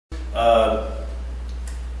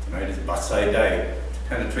Tonight is Bassai Dai, to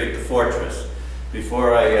penetrate the fortress.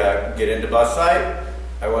 Before I get into Bassai,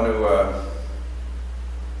 I want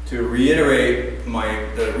to reiterate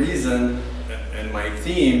the reason and my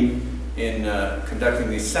theme in conducting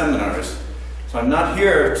these seminars. So I'm not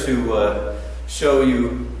here to show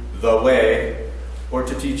you the way or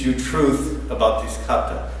to teach you truth about these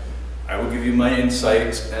kata. I will give you my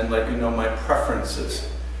insights and let you know my preferences.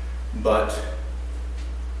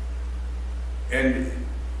 And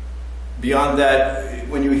beyond that,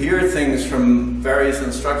 when you hear things from various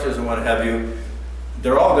instructors and what have you,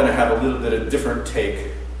 they're all going to have a little bit of different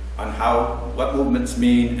take on what movements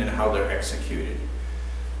mean and how they're executed.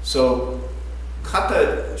 So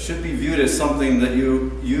kata should be viewed as something that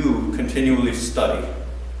you continually study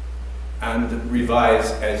and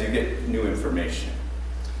revise as you get new information.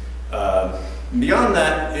 Beyond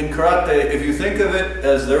that, in karate, if you think of it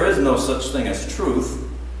as there is no such thing as truth,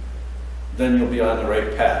 then you'll be on the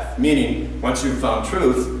right path. Meaning, once you've found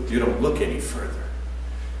truth, you don't look any further.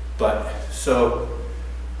 So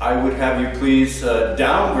I would have you please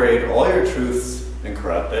downgrade all your truths in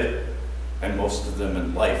karate, and most of them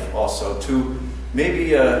in life also, to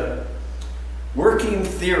maybe working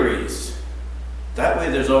theories. That way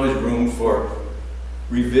there's always room for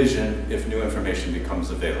revision if new information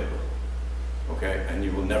becomes available. Okay, and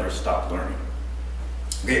you will never stop learning.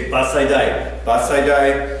 Okay, Bassai Dai. Bassai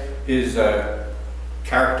Dai is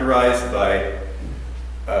characterized by,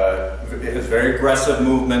 it has very aggressive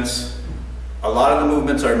movements. A lot of the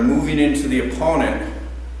movements are moving into the opponent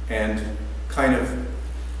and kind of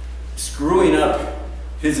screwing up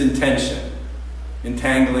his intention,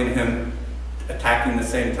 entangling him, attacking the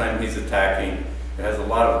same time he's attacking. It has a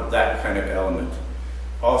lot of that kind of element.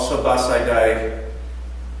 Also, Bassai Dai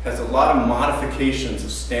has a lot of modifications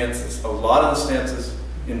of stances. A lot of the stances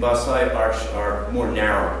in Bassai are more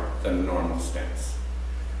narrow than a normal stance.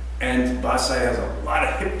 And Bassai has a lot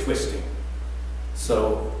of hip twisting.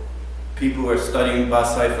 So people who are studying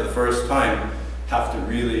Bassai for the first time have to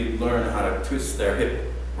really learn how to twist their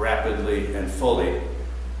hip rapidly and fully,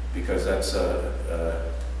 because that's a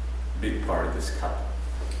big part of this kata.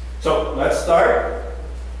 So let's start.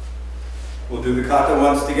 We'll do the kata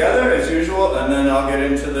once together as usual, and then I'll get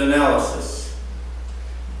into the analysis.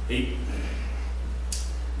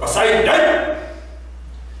 Bassai Dai.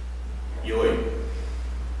 Yoi.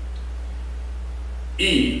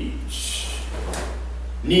 1、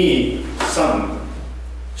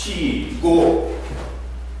2、3、4、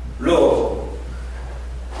5、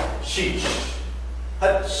6、7、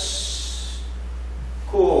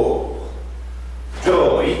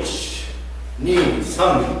8、9、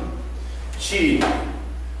10、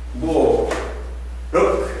1、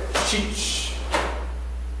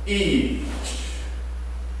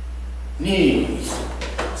2、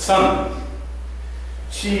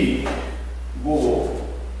3、4、5、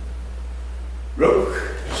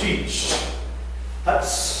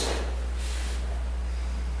6、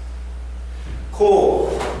7、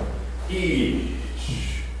1、2、3、4、5、6、7、8、9、1、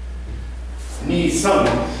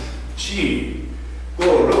2、3、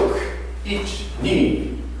4、5、6、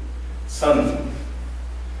1、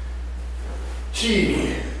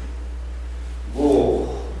2、3、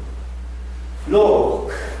4、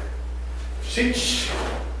5、6、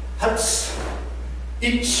7、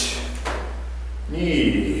8、1、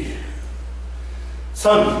2、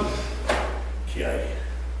3、気合い、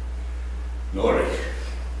乗り。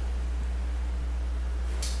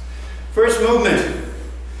First movement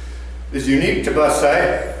is unique to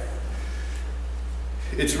Bassai.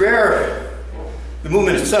 It's rare. The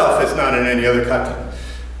movement itself is not in any other kata.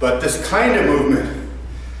 But this kind of movement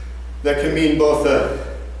that can mean both a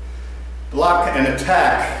block and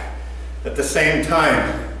attack at the same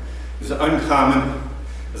time is uncommon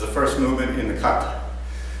as the first movement in the kata.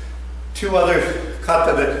 Two other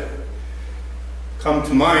kata that come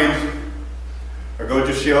to mind are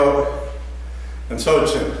Goju-shio and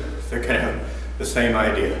Sojun. They're kind of the same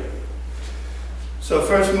idea. So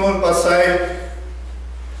first movement, Bassai.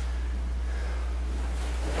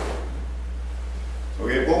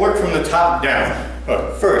 Okay, we'll work from the top down.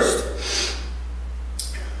 First,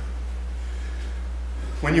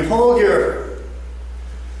 when you hold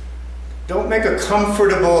don't make a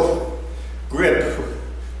comfortable grip with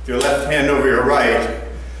your left hand over your right,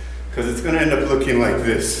 because it's going to end up looking like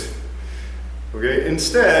this. Okay,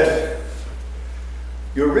 instead,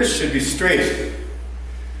 your wrist should be straight.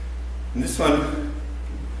 And this one,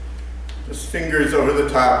 just fingers over the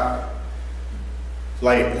top,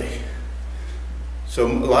 lightly. So a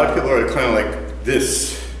lot of people are kind of like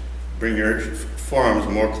this. Bring your forearms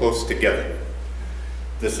more close together.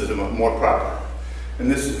 This is more proper. and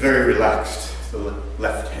this is very relaxed, the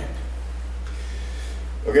left hand.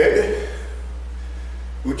 Okay?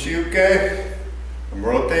 Uchi-uke,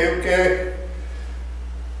 Morote-uke.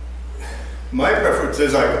 My preference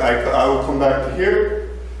is I will come back to here.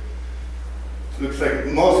 It looks like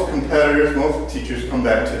most competitors, most teachers come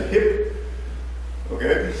back to the hip.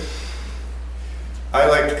 Okay? I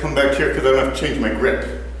like to come back here because I don't have to change my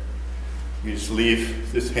grip. You just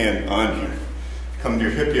leave this hand on here. Come to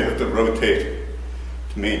your hip, you have to rotate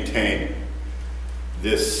to maintain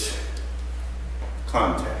this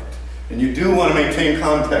contact. And you do want to maintain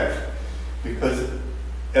contact because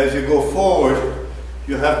as you go forward,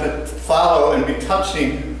 you have to follow and be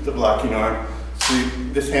touching the blocking arm so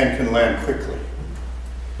this hand can land quickly.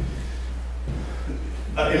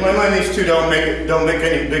 In my mind, these two don't make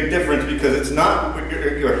any big difference because it's not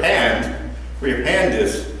your hand, where your hand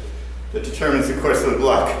is, that determines the course of the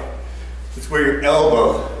block. It's where your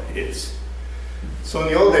elbow is. So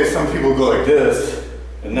in the old days, some people go like this,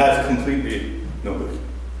 and that's completely no good.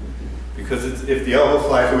 Because if the elbow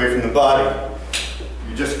flies away from the body,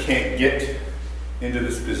 you just can't get into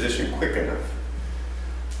this position quick enough.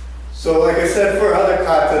 So like I said, for other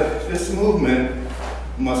kata, this movement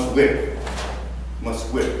must whip.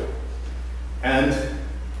 Must whip. And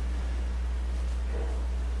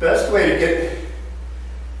best way to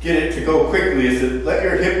get it to go quickly is to let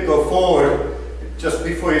your hip go forward just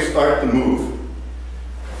before you start the move.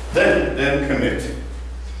 Then commit.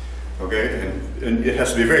 Okay? And it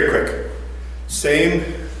has to be very quick. Same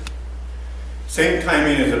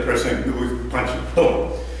timing as a person who punches.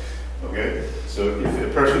 Boom. Okay? So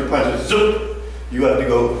if a person punches, zoop, you have to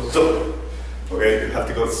go zoop. Okay? You have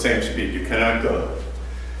to go at the same speed. You cannot go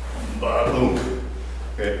boom.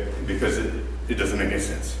 Okay? Because it doesn't make any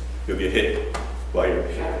sense. You'll get hit while you're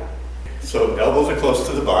here. So elbows are close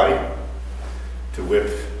to the body to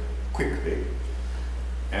whip quickly.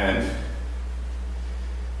 And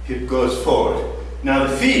hip goes forward. Now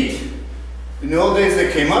the feet, in the old days they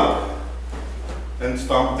came up and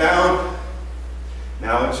stomped down.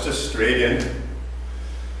 Now it's just straight in.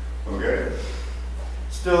 Okay.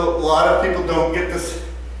 Still, a lot of people don't get this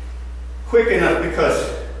quick enough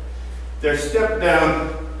because their step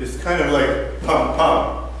down is kind of like pum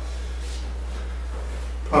pum.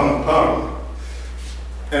 Pum pum.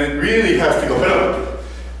 And it really has to go up.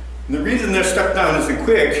 And the reason their step down isn't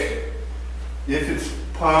quick, if it's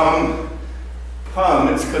pum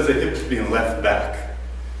pum, it's because the hip's being left back.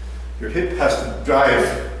 Your hip has to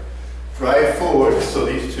drive forward so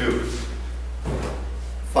these two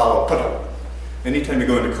follow kata. Anytime you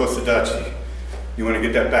go into kosadachi, you want to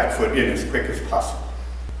get that back foot in as quick as possible.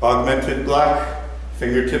 Augmented block,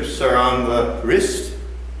 fingertips are on the wrist,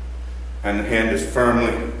 and the hand is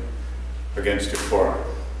firmly against your forearm.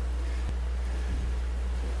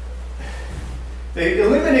 They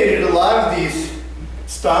eliminated a lot of these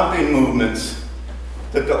stomping movements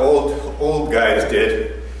that the old guys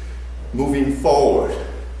did, moving forward.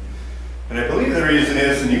 And I believe the reason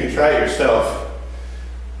is, and you can try it yourself,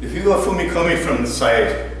 if you go fumikomi from the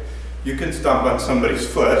side, you can stomp on somebody's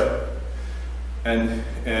foot and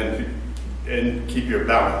keep your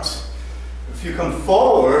balance. If you come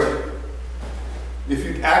forward, if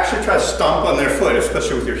you actually try to stomp on their foot,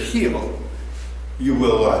 especially with your heel, you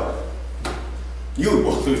will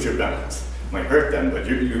lose your balance. It might hurt them, but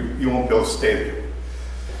you won't be able to stay there.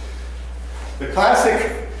 The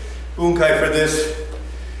classic bunkai for this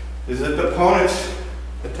is that the opponent's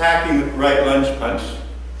attacking with right lunge punch,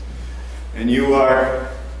 and you are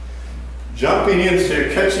jumping in, so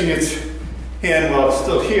you're catching its hand while it's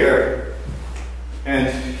still here, and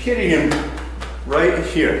hitting him right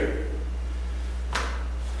here,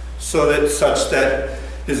 such that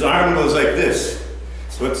his arm goes like this,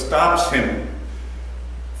 so it stops him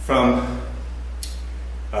from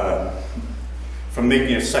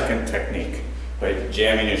making a second technique by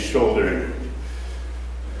jamming his shoulder in.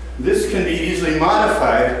 This can be easily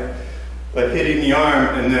modified by hitting the arm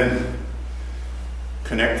and then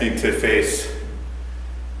connecting to face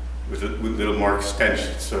with a little more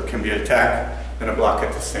extension. So it can be an attack and a block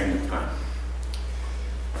at the same time.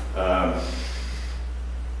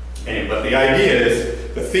 But the idea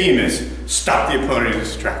is, the theme is, stop the opponent in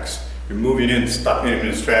his tracks. You're moving in, stopping him in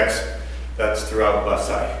his tracks. That's throughout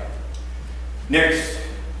Bassai. Next,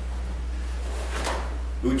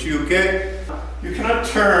 uchi-uke. You cannot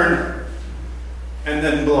turn and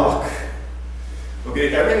then block.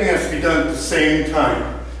 Okay, everything has to be done at the same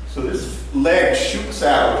time. So this leg shoots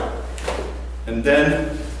out, and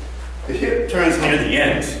then the hip turns near the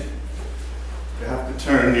end. You have to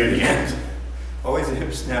turn near the end. Always the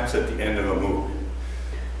hip snaps at the end of a move.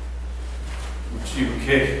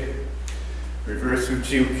 Uchi-uke. reverse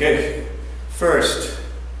uchi-uke. First,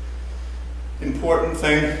 important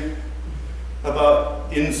thing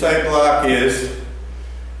about inside block is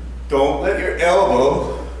don't let your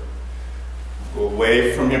elbow go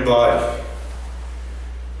away from your body.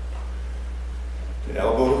 The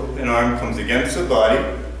elbow and arm comes against the body.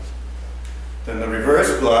 Then the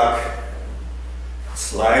reverse block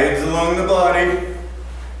slides along the body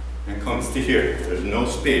and comes to here. There's no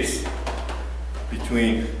space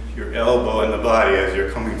between your elbow and the body as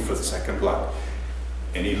you're coming for the second block.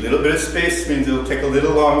 Any little bit of space means it'll take a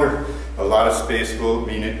little longer. A lot of space will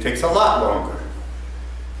mean it takes a lot longer.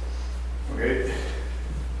 Okay?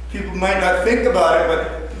 People might not think about it,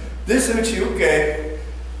 but this uchi-uke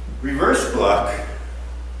reverse block,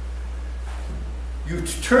 you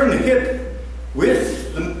turn the hip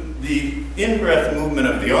with the in-breath movement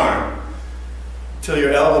of the arm till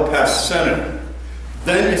your elbow passes center.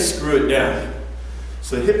 Then you screw it down.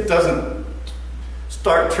 So the hip doesn't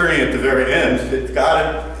start turning at the very end. It's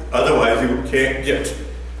got it, otherwise you can't get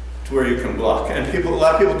to where you can block. And a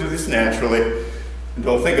lot of people do this naturally and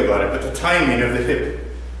don't think about it, but the timing of the hip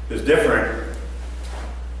is different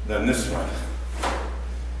than this one.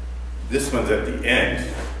 This one's at the end.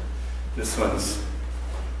 This one's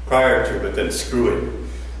prior to, but then screwing.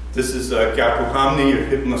 This is gyakuhamni, your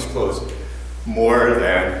hip must close more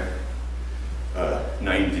than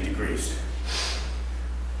 90 degrees.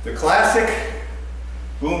 The classic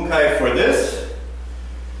bunkai for this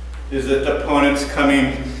is that the opponent's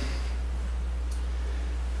coming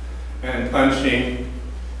and punching.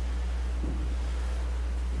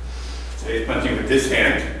 Say he's punching with this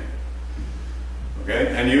hand. Okay?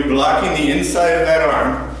 And you're blocking the inside of that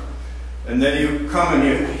arm. And then you come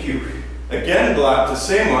and you again block the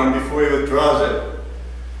same arm before he withdraws it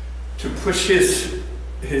to push his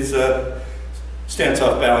stance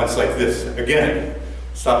off balance like this. Again,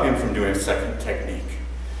 stop him from doing a second technique.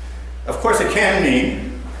 Of course, it can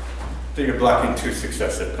mean that you're blocking 2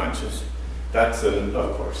 successive punches. That's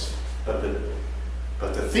of course. But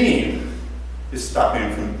the theme is stopping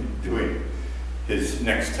him from doing his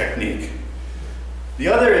next technique. The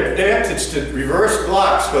other advantage to reverse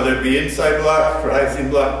blocks, whether it be inside block, rising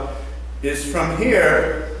block, is from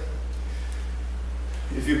here,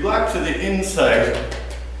 if you block to the inside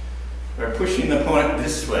by pushing the opponent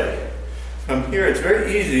this way, from here it's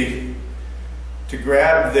very easy to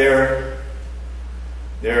grab their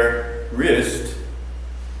wrist,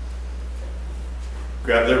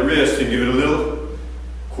 and give it a little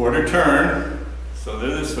quarter turn, so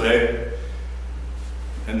they're this way,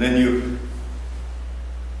 and then you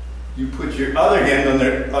put your other hand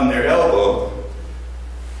on their elbow,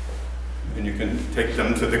 and you can take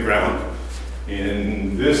them to the ground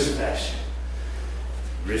in this fashion.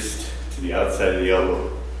 Wrist to the outside of the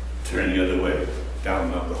elbow, turn the other way, down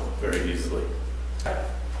the elbow, very easily.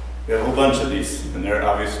 We have a whole bunch of these, and they're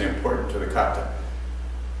obviously important to the kata.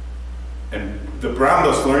 And the brown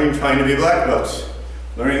belts trying to be black belts,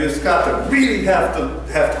 learning this kata, really have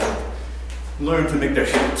to learn to make their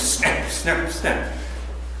hip snap, snap, snap.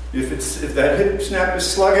 If that hip snap is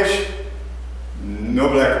sluggish, no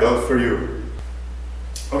black belt for you.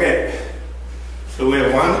 Okay, so we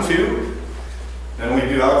have 1, 2, then we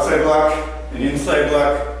do outside block and inside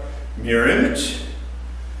block, mirror image.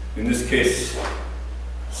 In this case,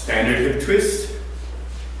 standard hip twist.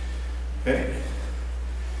 Okay.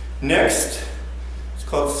 Next, it's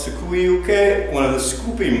called sukui-uke, one of the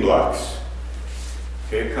scooping blocks.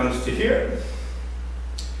 Okay, it comes to here,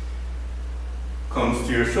 comes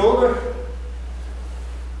to your shoulder,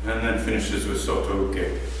 and then finishes with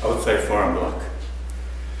soto-uke, outside forearm block.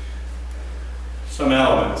 Some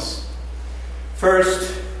elements.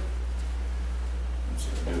 First, let's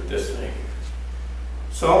do it this way.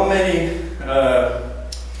 So many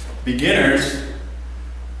beginners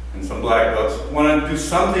and some black belts want to do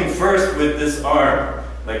something first with this arm,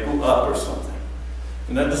 like go up or something.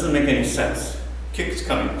 And that doesn't make any sense. Kick's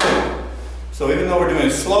coming. So even though we're doing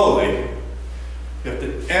it slowly, you have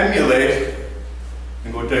to emulate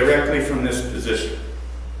and go directly from this position.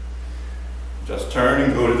 Just turn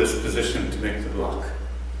and go to this position to make the block.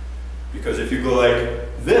 Because if you go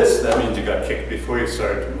like this, that means you got kicked before you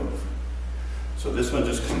started to move. So this one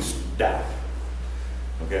just comes down.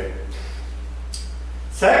 Okay?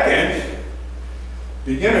 Second,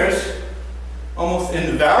 beginners almost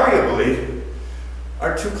invariably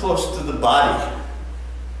are too close to the body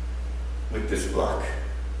with this block.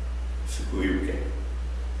 Sukui-uke.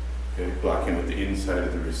 Okay, blocking with the inside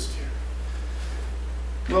of the wrist here.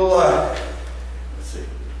 Well, let's see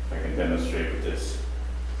if I can demonstrate with this.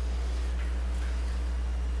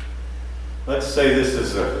 Let's say this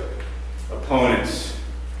is an opponent's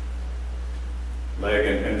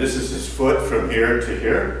this is his foot from here to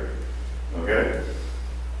here. Okay.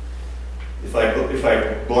 If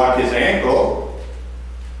I block his ankle,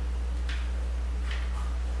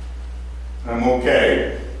 I'm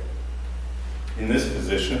okay in this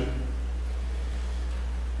position.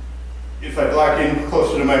 If I block in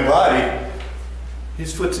closer to my body,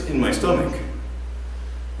 his foot's in my stomach.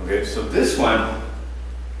 Okay, so this one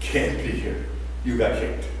can't be here. You got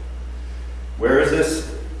kicked. Where is this?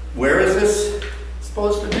 Where is this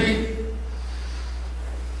supposed to be?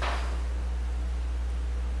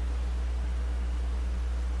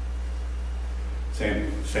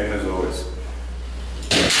 Same as always.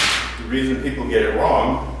 The reason people get it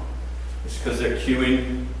wrong is because they're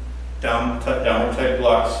cueing downward type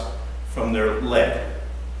blocks from their leg.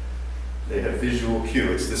 They have visual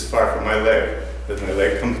cue. It's this far from my leg. As my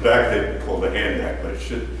leg comes back, they pull the hand back, but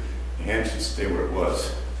the hand should stay where it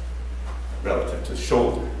was, relative to the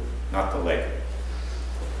shoulder, not the leg.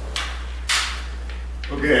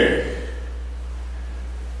 Okay.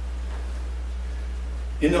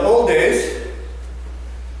 In the old days,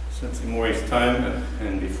 since Mori's time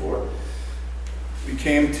and before, we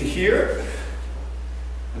came to here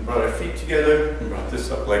and brought our feet together and brought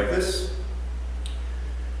this up like this.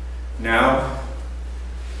 Now,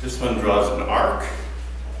 this one draws an arc.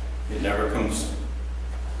 It never comes,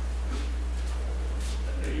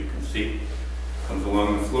 there you can see, comes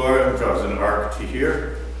along the floor and draws an arc to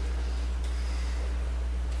here.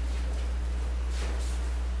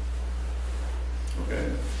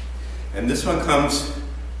 Okay. And this one comes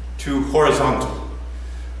to horizontal,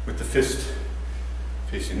 with the fist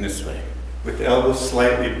facing this way, with the elbow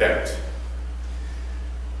slightly bent.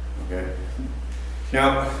 Okay.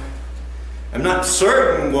 Now, I'm not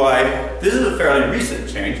certain why, this is a fairly recent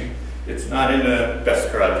change. It's not in the Best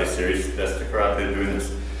Karate series, Best Karate doing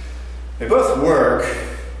this. They both work.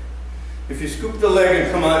 If you scoop the leg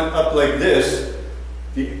and come on up like this,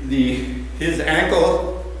 his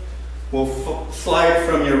ankle will slide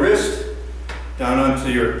from your wrist down onto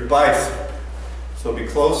your bicep. So be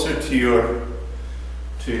closer to your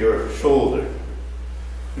shoulder.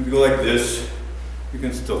 If you go like this, you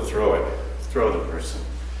can still throw the person.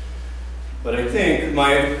 But I think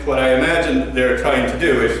what I imagine they're trying to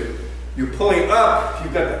do is you're pulling up,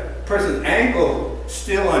 you've got the person's ankle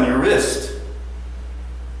still on your wrist.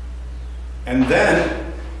 And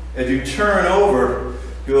then as you turn over,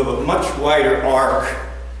 you have a much wider arc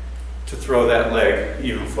to throw that leg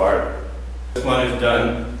even farther. This one is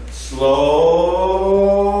done slow,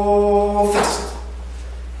 fast,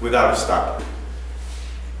 without a stop.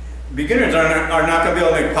 Beginners are not going to be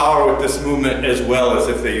able to make power with this movement as well as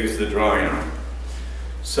if they use the drawing arm.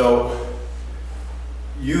 So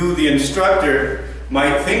you, the instructor,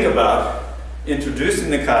 might think about introducing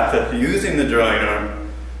the kata, using the drawing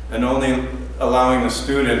arm, and only allowing the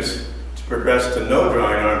students to progress to no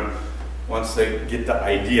drawing arm once they get the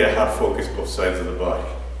idea how to focus both sides of the body.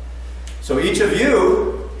 So each of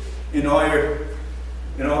you, in all your,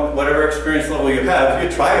 whatever experience level you have, you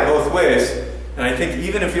try it both ways. And I think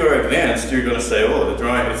even if you're advanced, you're going to say, oh, the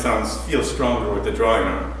drawing, feels stronger with the drawing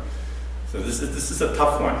arm. So this is a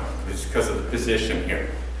tough one. It's because of the position here.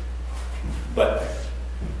 But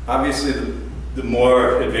obviously, the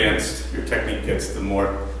more advanced your technique gets, the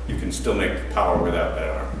more you can still make power without that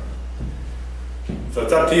arm. So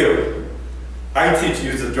it's up to you. I teach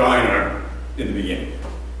you the drawing arm in the beginning.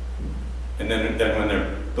 And then when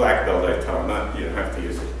they're black belt, I tell them, you don't have to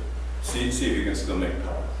use it. See if you can still make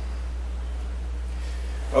power.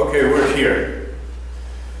 Okay, we're here.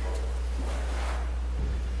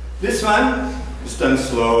 This one is done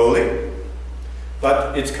slowly,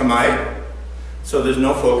 but it's kamae, so there's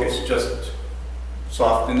no focus, just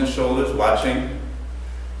soft in the shoulders, watching.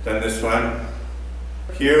 Then this one,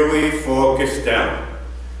 here we focus down,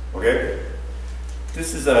 okay?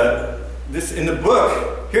 This in the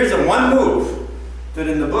book, here's a one move that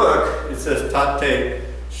in the book, it says tate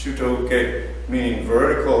shutoke, meaning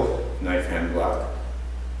vertical knife hand block.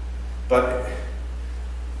 But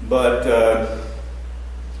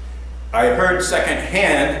I heard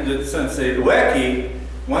secondhand that Sensei Ueki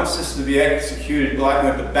wants this to be executed blocking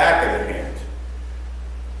with the back of the hand,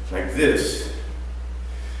 like this.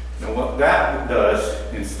 Now what that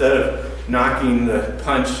does, instead of knocking the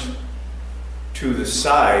punch to the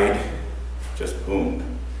side, just boom,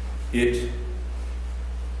 it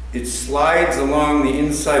slides along the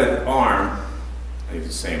inside of the arm, I use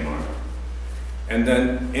the same arm, and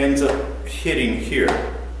then ends up hitting here,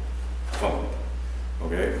 boom,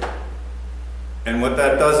 okay? And what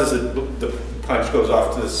that does is the punch goes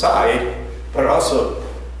off to the side, but also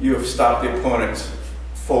you have stopped the opponent's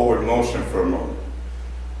forward motion for a moment.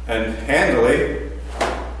 And handily,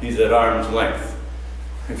 he's at arm's length.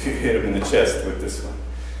 If you hit him in the chest with this one,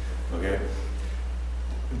 okay?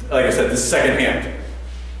 Like I said, this is second hand.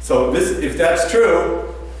 So this, if that's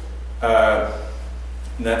true, and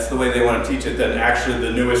that's the way they want to teach it, then actually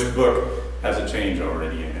the newest book has a change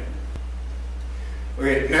already in it.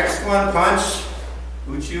 Okay, next one, punch,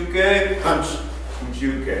 uchuke, punch,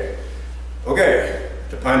 uchuke. Okay,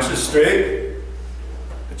 the punch is straight,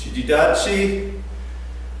 chijidachi.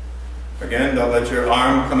 Again, don't let your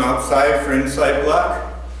arm come outside for inside block.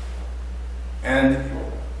 And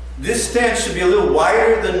this stance should be a little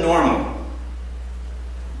wider than normal.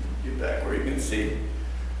 Get back where you can see.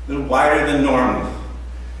 A little wider than normal.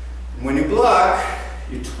 When you block,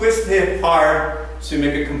 you twist the hip hard so you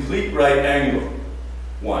make a complete right angle.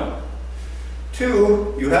 1.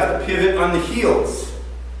 2, you have to pivot on the heels.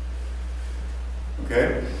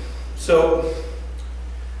 Okay? So,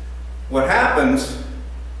 what happens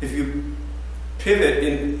if you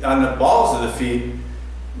pivot on the balls of the feet,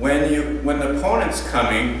 when the opponent's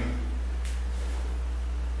coming,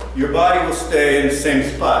 your body will stay in the same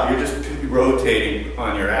spot. You're just rotating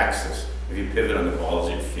on your axis if you pivot on the balls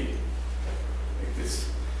of your feet. Like this.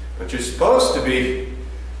 But you're supposed to be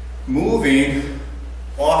moving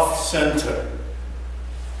off center.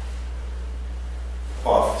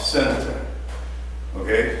 Off center.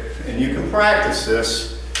 Okay? And you can practice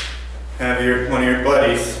this. Have one of your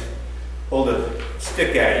buddies hold a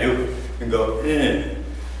stick at you and go in.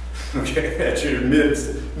 Okay, at your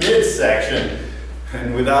midsection.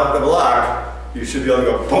 And without the block, you should be able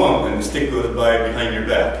to go boom, and the stick goes by behind your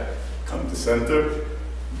back. Come to center,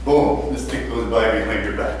 boom, the stick goes by behind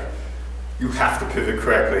your back. You have to pivot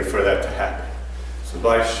correctly for that to happen. So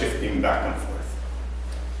by shifting back and forth.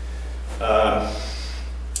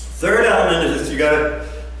 Third element is you gotta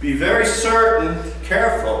be very certain,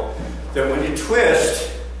 careful, that when you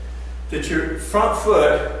twist, that your front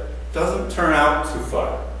foot doesn't turn out too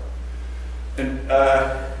far. And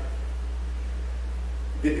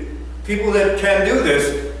people that can do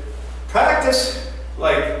this, practice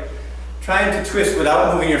like trying to twist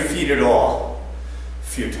without moving your feet at all a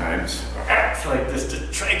few times. Act like this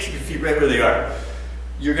to try and keep your feet right where they are.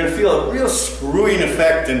 You're going to feel a real screwing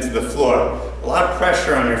effect into the floor, a lot of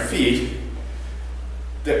pressure on your feet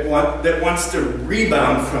that wants to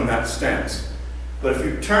rebound from that stance. But if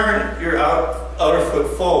you turn your outer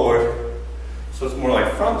foot forward, so it's more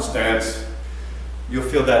like front stance, you'll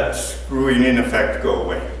feel that screwing in effect go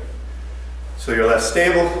away. So you're less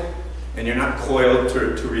stable and you're not coiled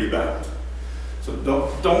to rebound. So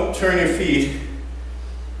don't turn your feet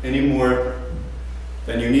any more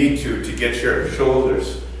than you need to get your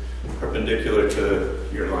shoulders perpendicular to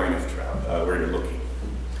your line of travel, where you're looking.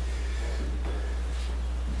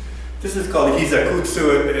 This is called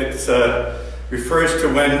hizakutsu. It refers to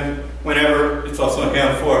whenever, it's also a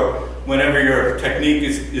hand for, whenever your technique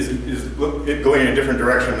is going in a different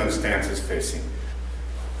direction than the stance is facing.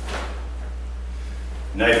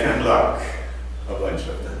 Knife hand lock, a bunch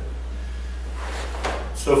of them.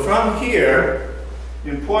 So from here, the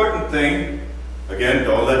important thing, again,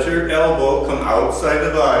 don't let your elbow come outside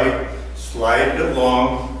the body, slide it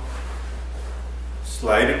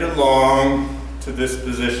along to this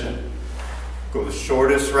position. Go the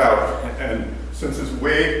shortest route, and since it's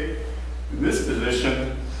way in this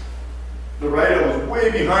position, the right elbow is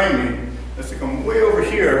way behind me. It has to come way over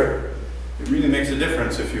here. It really makes a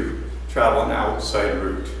difference if you travel an outside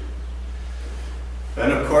route.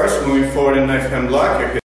 Then, of course, moving forward in knife hand block,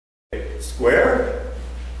 you're hitting square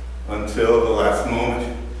until the last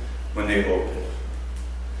moment when they open.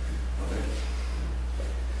 Okay.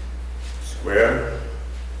 Square,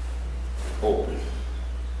 open.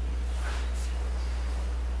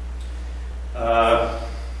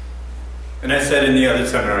 And I said in the other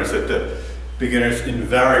seminars that the beginners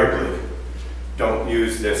invariably don't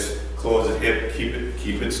use this, close the hip,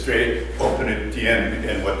 keep it straight, open it at the end,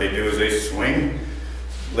 and what they do is they swing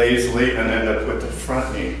lazily and then they put the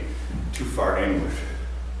front knee too far inward.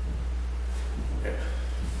 Okay.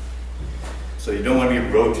 So you don't want to be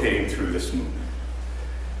rotating through this movement.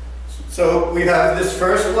 So we have this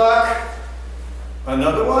first block,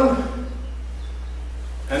 another one,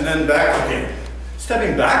 and then back again.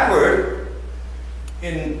 Stepping backward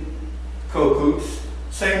in kokuts,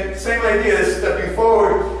 same idea as stepping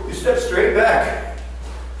forward. You step straight back,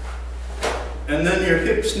 and then your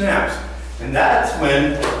hip snaps, and that's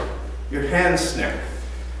when your hands snap.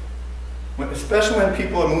 Especially when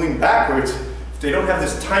people are moving backwards, if they don't have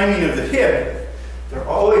this timing of the hip, they're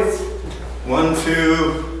always 1,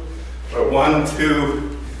 2, or 1,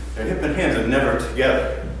 2. Their hip and hands are never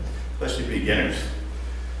together, especially beginners.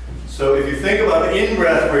 So if you think about the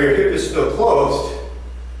in-breath where your hip is still closed,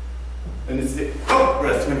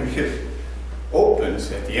 hip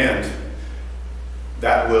opens at the end,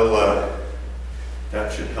 that will,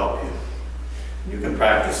 that should help you. You can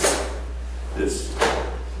practice this,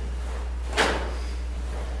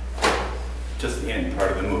 just the end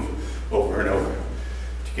part of the move, over and over,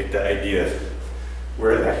 to get the idea of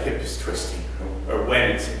where that hip is twisting, or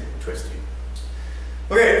when it's twisting.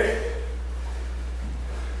 Okay.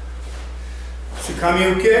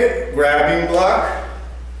 Tsukamiyuke, grabbing block.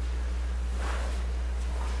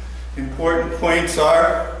 Important points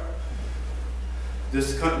are,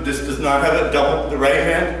 this does not have a double, the right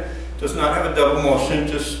hand does not have a double motion,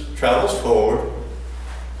 just travels forward.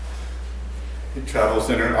 It travels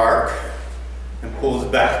in an arc and pulls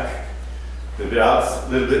back. A little bit out, a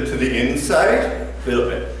little bit to the inside, a little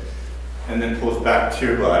bit, and then pulls back to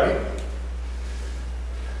your body.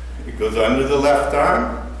 It goes under the left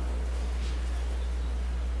arm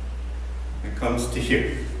and comes to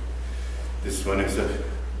here. This one is a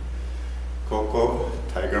Koko,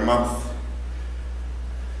 tiger mouth.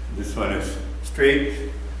 This one is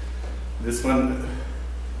straight. This one,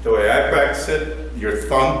 the way I practice it, your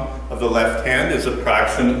thumb of the left hand is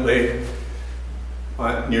approximately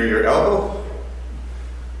near your elbow.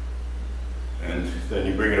 And then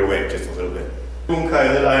you bring it away just a little bit. Bunkai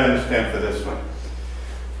that I understand for this one.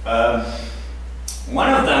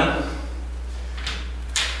 One of them,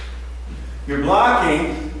 you're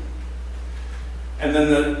blocking, and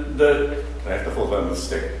then I have to hold on the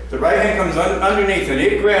stick. The right hand comes underneath and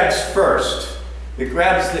it grabs first. It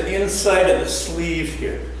grabs the inside of the sleeve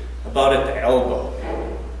here, about at the elbow.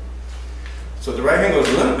 So the right hand goes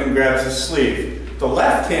limp and grabs the sleeve. The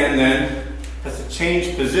left hand then has to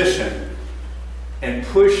change position and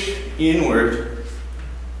push inward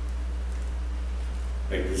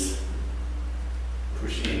like this.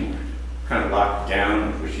 Push inward. Kind of lock down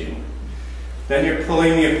and push inward. Then you're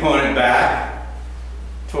pulling the opponent back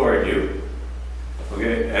toward you.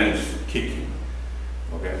 Okay, and kicking.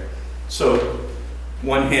 Okay. So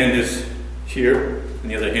one hand is here and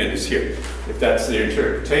the other hand is here. If that's the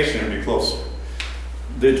interpretation, it'd be closer.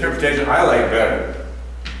 The interpretation I like better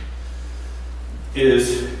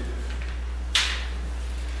is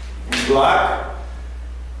you block,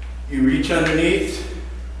 you reach underneath,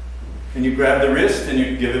 and you grab the wrist and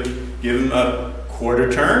you give him a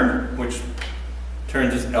quarter turn, which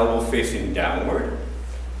turns his elbow facing downward.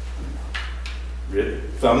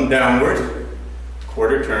 Thumb downward,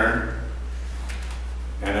 quarter turn.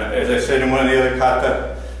 And as I said in one of the other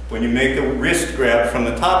kata, when you make a wrist grab from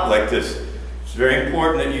the top like this, it's very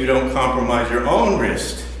important that you don't compromise your own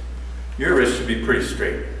wrist. Your wrist should be pretty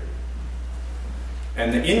straight.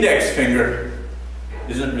 And the index finger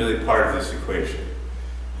isn't really part of this equation.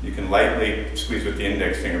 You can lightly squeeze with the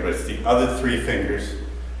index finger, but it's the other three fingers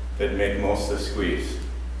that make most of the squeeze.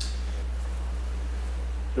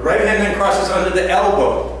 The right hand then crosses under the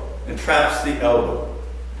elbow and traps the elbow.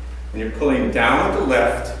 And you're pulling down with the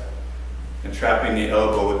left and trapping the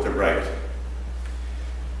elbow with the right.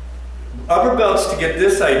 Upper belts, to get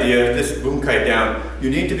this idea, this bunkai down, you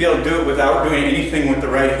need to be able to do it without doing anything with the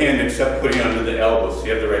right hand except putting under the elbow so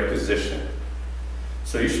you have the right position.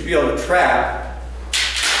 So you should be able to trap,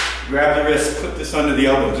 grab the wrist, put this under the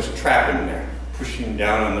elbow, and just trap him there, pushing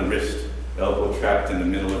down on the wrist, elbow trapped in the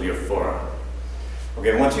middle of your forearm.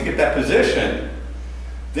 Okay, once you get that position,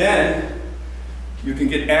 then you can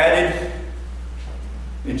get added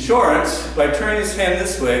insurance by turning his hand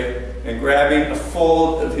this way and grabbing a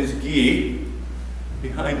fold of his gi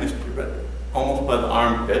behind this, almost by the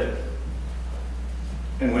armpit.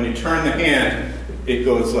 And when you turn the hand, it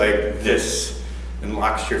goes like this and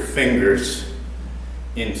locks your fingers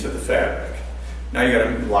into the fabric. Now you got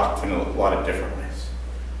them locked in a lot of different ways.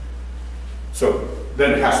 So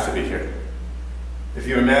then it has to be here. If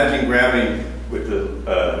you imagine grabbing with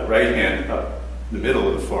the right hand up the middle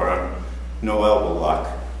of the forearm, no elbow lock,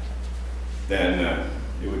 then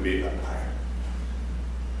it would be up higher.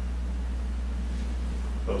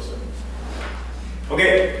 Oops.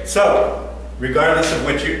 Okay, so regardless of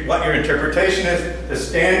what your interpretation is, the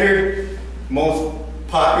standard, most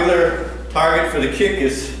popular target for the kick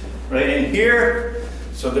is right in here.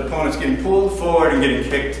 So the opponent's getting pulled forward and getting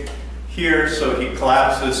kicked here, so he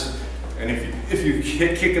collapses. And if you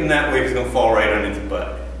kick him that way, he's going to fall right on his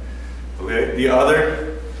butt. Okay. The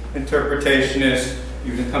other interpretation is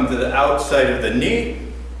you can come to the outside of the knee.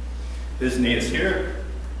 His knee is here.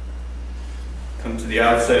 Come to the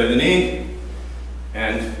outside of the knee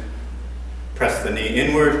and press the knee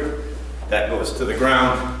inward. That goes to the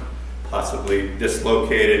ground, possibly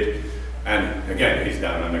dislocated, and again, he's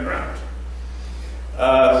down on the ground.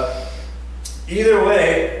 Either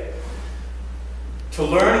way, to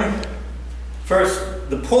learn First,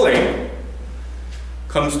 the pulling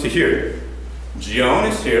comes to here. Jion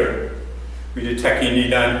is here. We do Teki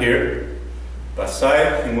Nidan here.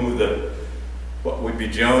 Bassai, you move what would be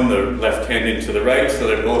Jion, the left hand into the right, so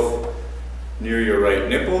they're both near your right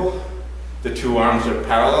nipple. The two arms are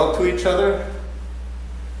parallel to each other.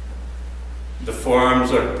 The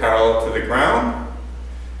forearms are parallel to the ground,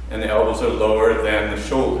 and the elbows are lower than the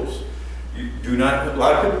shoulders. You do not, a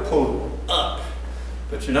lot of people pull up,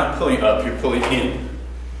 but you're not pulling up, you're pulling in.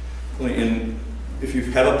 Pulling in. If you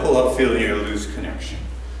have a pull-up feeling, you'll lose connection.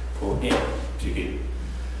 Pull in to here.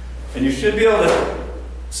 And you should be able to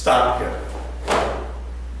stop here.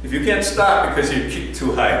 If you can't stop because you kick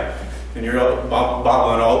too high and you're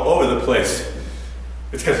bobbling all over the place,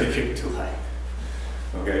 it's because you kicked too high.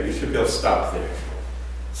 Okay, you should be able to stop there.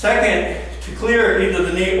 Second, to clear either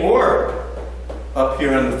the knee or up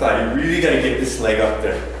here on the thigh, you really got to get this leg up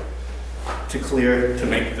there to clear, to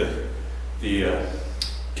make the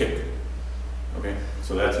kick. Okay,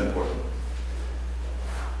 so that's important.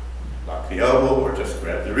 Lock the elbow or just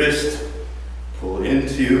grab the wrist, pull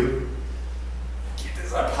into, get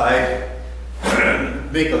this up high,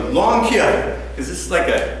 make a long kia, because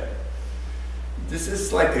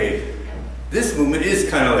this movement is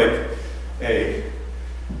kind of like a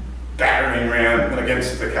battering ram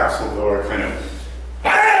against the castle door, kind of,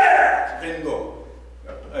 then go.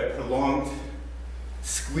 A prolonged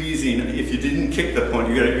squeezing. If you didn't kick the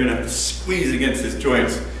point, you're gonna have to squeeze against his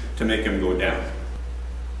joints to make him go down.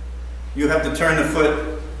 You have to turn the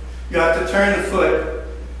foot. You have to turn the foot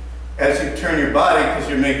as you turn your body because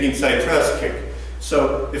you're making side thrust kick.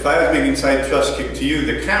 So if I was making side thrust kick to you,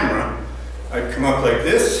 the camera, I'd come up like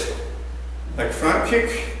this, like front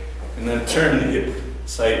kick, and then turn the hip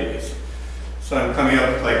sideways. So I'm coming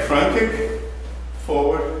up like front kick,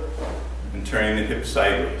 forward, and turning the hip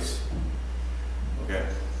sideways. Okay.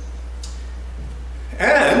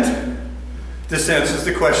 And this answers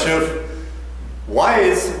the question of why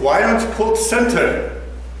don't you pull to center?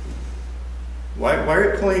 Why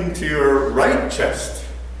are you pulling to your right chest?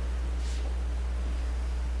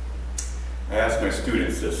 I ask my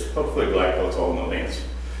students this. Hopefully black belts all know the answer.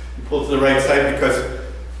 You pull to the right side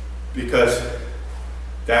because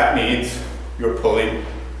that means you're pulling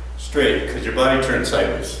straight because your body turns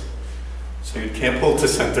sideways. So you can't pull to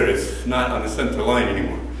center. It's not on the center line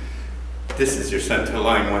anymore. This is your center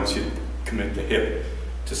line once you commit the hip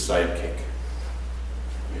to side kick.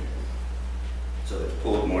 So it's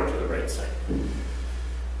pulled more to the right side.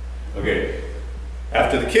 Okay,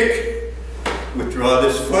 after the kick, withdraw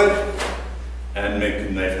this foot and make a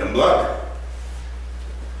knife hand block.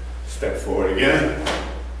 Step forward again,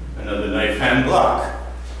 another knife hand block.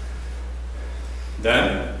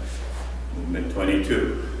 Then, movement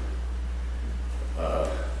 22.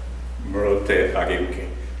 Murote Ageuke.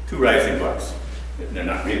 Two rising blocks. They're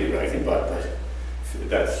not really rising block, but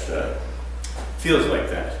that's feels like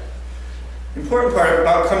that. Important part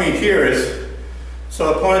about coming here is,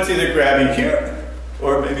 so opponent's either grabbing here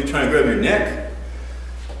or maybe trying to grab your neck.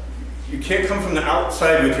 You can't come from the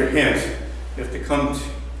outside with your hands. You have to come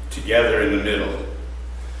together in the middle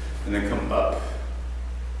and then come up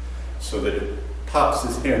so that it pops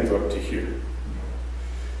his hands up to here.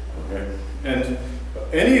 Okay? And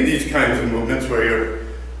any of these kinds of movements where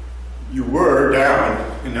you were down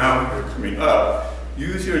and now you're coming up,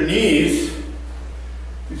 use your knees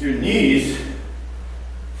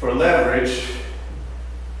for leverage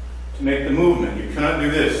to make the movement. You cannot do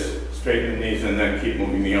this, straighten the knees and then keep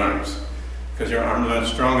moving the arms, because your arms aren't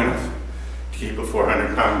strong enough to keep a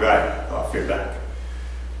 400-pound guy off your back.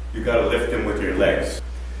 You got to lift him with your legs.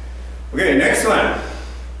 Okay, next one.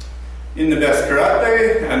 In the best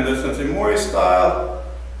karate and the sensei mori style,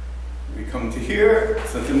 we come to here.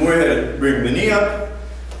 Sensei mori had to bring the knee up,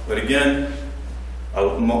 but again, a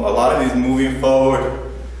lot of these moving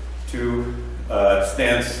forward to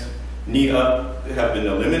stance, knee up, have been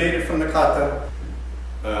eliminated from the kata.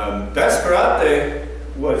 Best Karate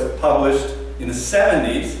was published in the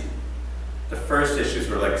 70s. The first issues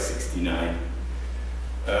were like 69.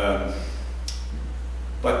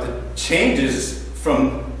 But the changes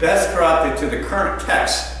from Best Karate to the current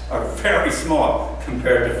text are very small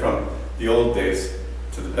compared to from the old days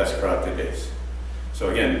to the Best Karate days. So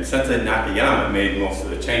again, Sensei Nakayama made most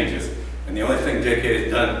of the changes, and the only thing JKA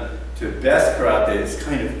has done to Best Karate is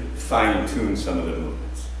kind of fine-tune some of the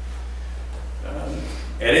movements.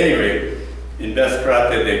 At any rate, in Best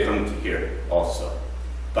Karate they come to here also,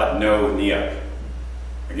 but no knee up.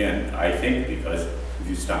 Again, I think because if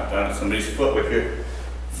you stomp down somebody's foot with your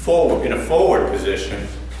forward, in a forward position,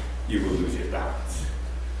 you will lose your balance.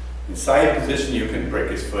 In side position, you can break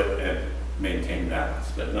his foot and maintain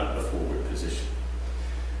balance, but not the forward position.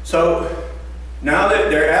 So now that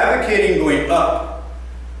they're advocating going up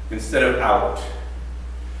instead of out,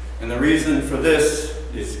 and the reason for this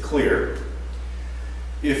is clear.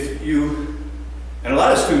 If you, and a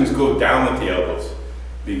lot of students go down with the elbows,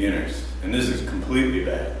 beginners, and this is completely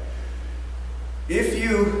bad. If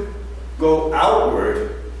you go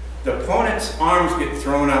outward, the opponent's arms get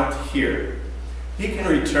thrown out here. He can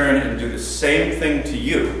return and do the same thing to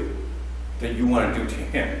you that you want to do to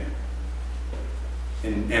him.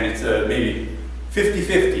 And it's maybe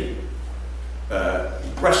 50-50.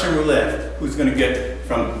 Russian roulette, who's going to get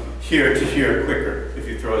from here to here quicker if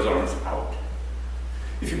you throw his arms out.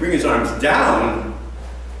 If you bring his arms down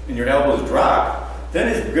and your elbows drop,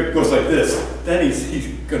 then his grip goes like this. Then he's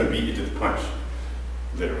going to beat you to the punch,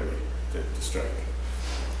 literally, to strike.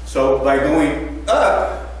 So by going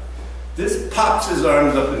up, this pops his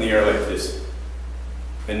arms up in the air like this.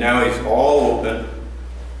 And now he's all open,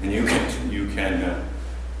 and you can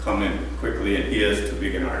come in quickly, and he has too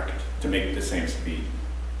big an arc to make the same speed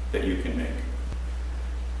that you can make.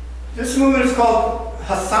 This movement is called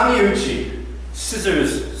Hasami Uchi,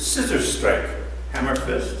 scissor strike, hammer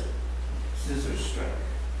fist, scissor strike.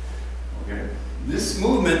 Okay. This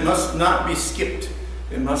movement must not be skipped.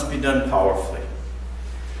 It must be done powerfully.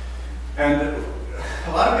 And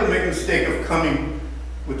a lot of people make the mistake of coming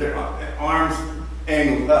with their arms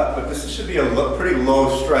angled up, but this should be a pretty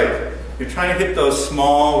low strike. You're trying to hit those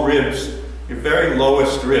small ribs, your very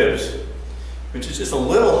lowest ribs, which is just a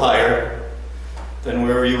little higher than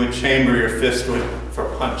where you would chamber your fist for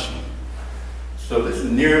punching. So this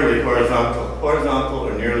is nearly horizontal, horizontal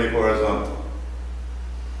or nearly horizontal.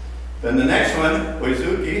 Then the next one,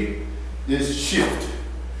 Oizuki, is shift.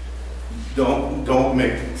 Don't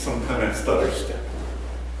make some kind of stutter step.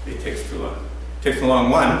 It takes too long. It takes a long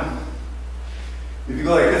one. If you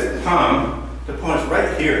go like this, palm, the opponent's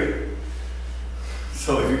right here.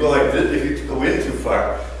 So if you go like this, if you go in too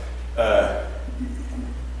far,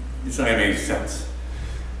 it's not going to make sense.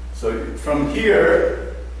 So from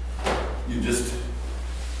here, you just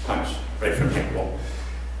punch right from here.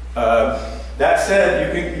 That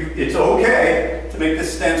said, it's okay to make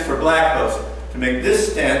this stance for black belts, to make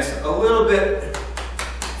this stance a little bit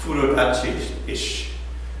furodachi-ish.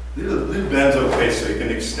 Little bend's okay, so you can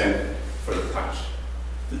extend for the punch.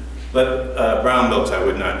 But brown belts, I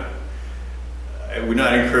would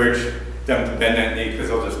not encourage them to bend that knee because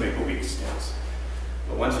they'll just make a weak stance.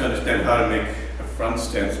 But once you understand how to make a front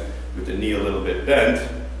stance with the knee a little bit bent,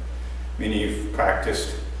 meaning you've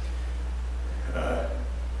practiced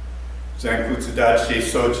Zankutsudachi,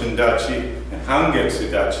 Sochindachi, and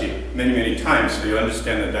Hangetsudachi many times, so you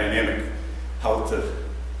understand the dynamic, how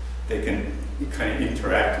they can kind of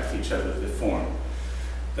interact with each other to form.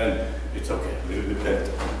 Then it's okay, a little bit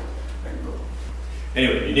bent and go.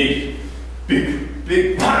 Anyway, you need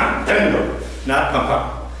big pam, tendo, not pam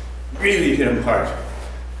pam. Really hit him hard.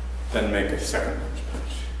 Then make a second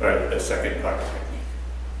punch, or a second hard technique.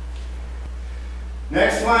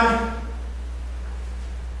 Next one.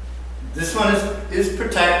 This one is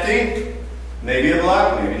protecting, maybe a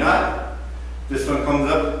block, maybe not. This one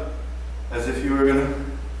comes up as if you were going to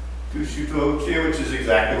do shuto uchi, which is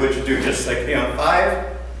exactly what you do, just like on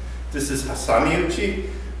 5. This is hasami uchi,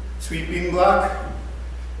 sweeping block,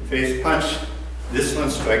 face punch. This one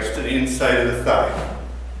strikes to the inside of the thigh.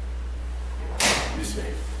 This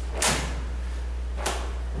way.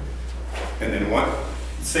 And then one,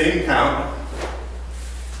 same count,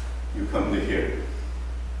 you come to here.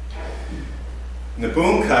 And the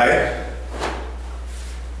bunkai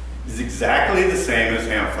is exactly the same as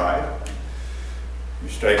hand 5.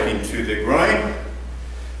 You're striking to the groin.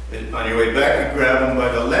 And on your way back, you grab him by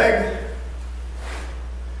the leg.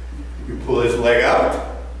 You pull his leg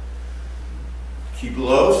out. Keep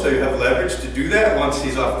low so you have leverage to do that. Once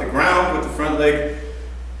he's off the ground with the front leg,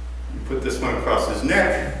 you put this one across his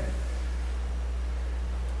neck.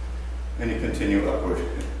 And you continue upward.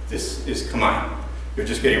 This is kamae. You're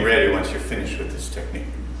just getting ready once you're finished with this technique.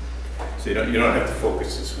 So you don't have to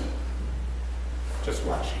focus this one. Just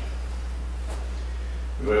watching.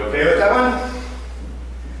 Everybody okay with that one?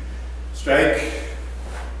 Strike.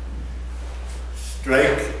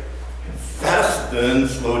 Strike. Fast, then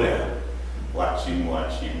slow down. Watching,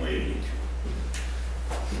 waiting.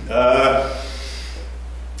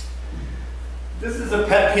 This is a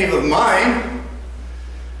pet peeve of mine,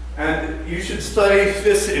 and you should study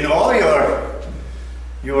this in all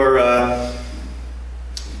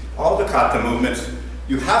all the kata movements.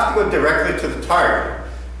 You have to go directly to the target,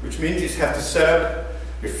 which means you have to set up,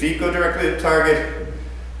 your feet go directly to the target,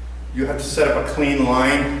 you have to set up a clean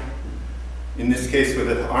line, in this case with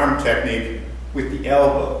an arm technique, with the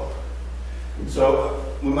elbow. So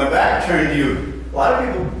with my back turned to you, a lot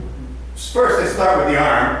of people, first they start with the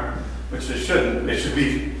arm, which they shouldn't. They should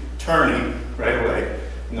be turning right away,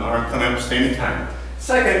 and the arm coming up at the same time.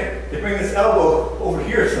 Second, they bring this elbow over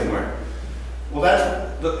here somewhere. Well,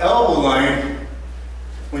 that's the elbow line,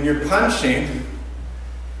 when you're punching,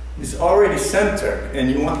 is already centered, and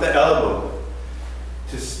you want the elbow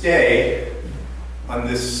to stay on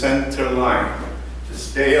this center line. To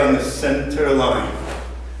stay on the center line.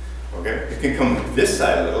 Okay? It can come this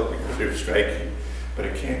side a little because you're striking, but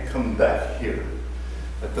it can't come back here.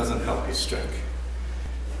 That doesn't help you strike.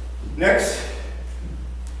 Next,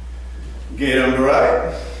 gate on the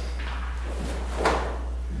right.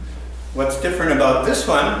 What's different about this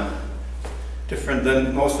one, different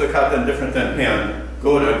than most of the kata and different than hand,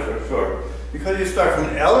 godan for sure, because you start from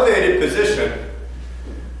an elevated position,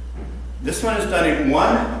 this one is done in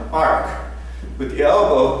one arc. With the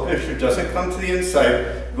elbow, it doesn't come to the inside,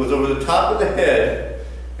 it goes over the top of the head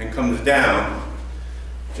and comes down.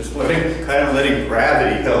 Just kind of letting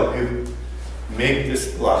gravity help you make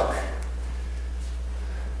this block.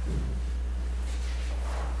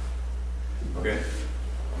 Okay?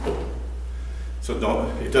 So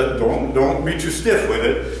don't be too stiff with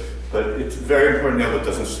it, but it's very important that it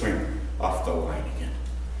doesn't swing off the line again.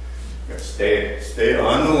 You gotta stay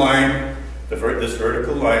on the line, this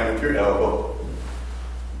vertical line with your elbow,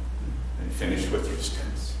 and finish with your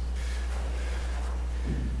stance.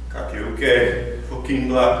 Kakyuke, hooking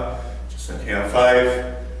block, just in hand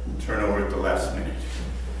 5, turn over at the last minute.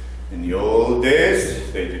 In the old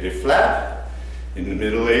days, they did it flat. In the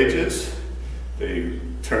Middle Ages, they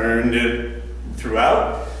turned it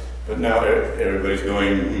throughout, but now everybody's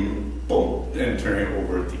going boom and turning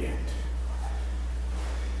over at the end.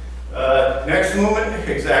 Next movement,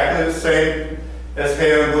 exactly the same as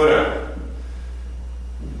Heian Godan.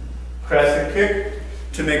 Crescent kick.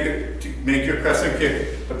 To make your crescent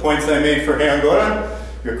kick, the points I made for Heian Godan,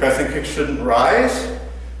 your crescent kick shouldn't rise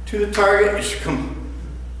to the target. It should come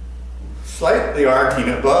slightly arcing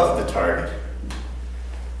above the target.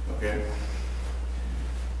 Okay.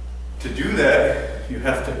 To do that, you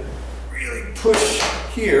have to really push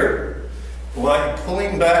here while you're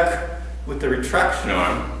pulling back with the retraction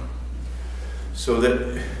arm so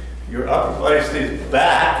that your upper body stays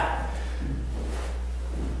back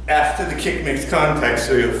after the kick makes contact,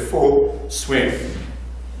 so you have full swing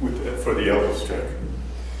for the elbow strike.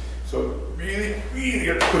 So really, really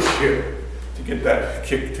got to push here to get that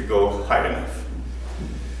kick to go high enough.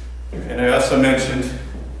 And I also mentioned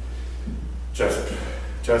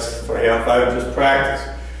just for half hour, just practice.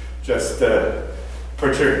 Just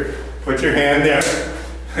put your hand there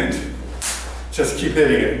and just keep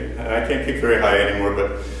hitting it. I can't kick very high anymore,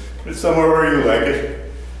 but it's somewhere where you like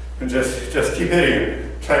it, and just keep hitting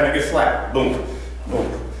it. Try to make it slap. Boom,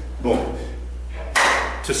 boom, boom.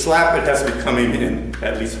 To slap, it has to be coming in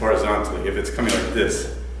at least horizontally. If it's coming like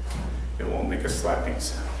this, it won't make a slapping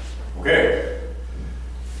sound. Okay.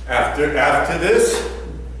 After this,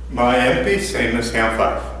 my MP, same as hand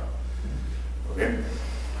 5. Okay?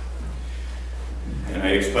 And I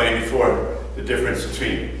explained before the difference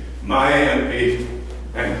between my MP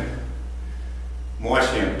and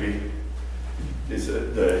Moashi MP is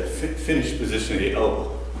the finished position of the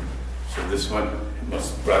elbow. So this one,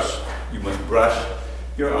 you must brush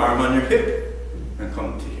your arm on your hip and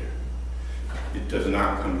come to here. It does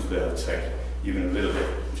not come to the outside, even a little bit,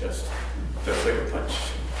 just like a punch.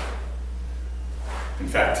 In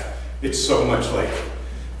fact, it's so much like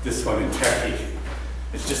this one in Teki.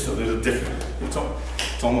 It's just a little different. It's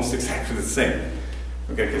almost exactly the same.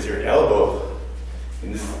 Okay, because your elbow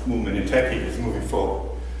in this movement in Teki is moving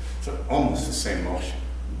forward. So almost the same motion.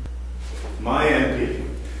 My MP.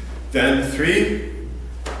 Then 3.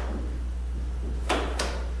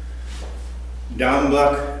 Down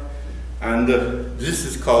block. And this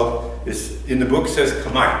is called, in the book says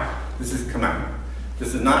kamai. This is kamai.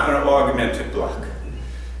 This is not an augmented block,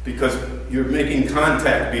 because you're making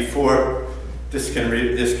contact before this can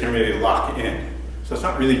really lock in. So it's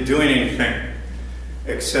not really doing anything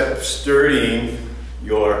except sturdying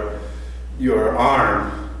your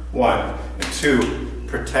arm, 1, and 2,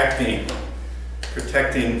 protecting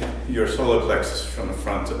your solar plexus from the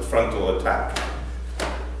frontal attack.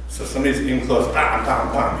 So somebody's in close, bam,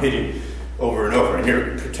 bam, bam, hitting over and over, and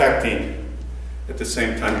you're protecting at the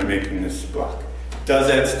same time you're making this block. It does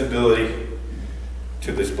add stability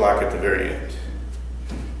to this block at the very end.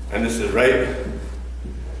 And this is right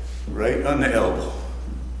on the elbow.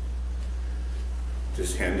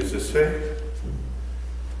 This hand is this way,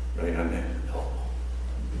 right on the elbow.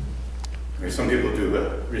 Okay, some people do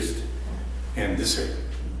a wrist and this way.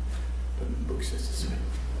 But the book says this way.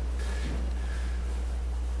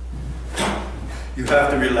 You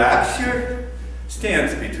have to relax your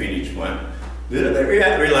stance between each one. A little bit,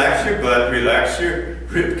 relax your butt, relax your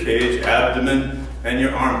rib cage, abdomen, and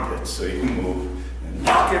your armpits so you can move. And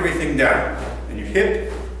lock everything down. And your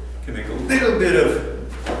hip can make a little bit of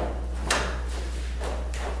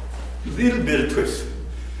twist.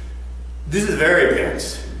 This is very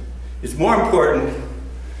advanced. It's more important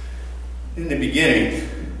in the beginning,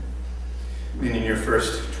 meaning your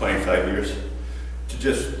first 25 years, to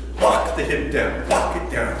just lock the hip down, lock it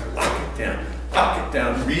down, lock it down, lock it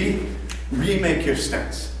down, remake your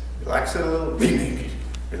stance. Relax it a little, remake it.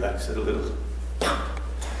 Relax it a little.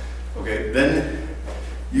 Okay, then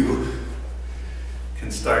you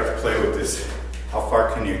can start to play with this. How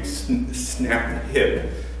far can you snap the hip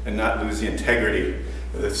and not lose the integrity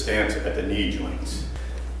of the stance at the knee joints?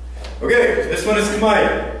 Okay, this one is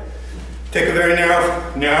Kamae. Take a very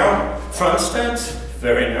narrow front stance,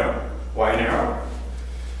 very narrow. Why narrow?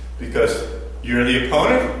 Because you're the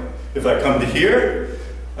opponent. If I come to here,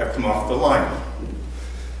 I come off the line.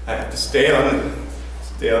 I have to stay on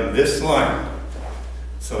this line.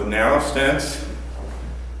 So narrow stance.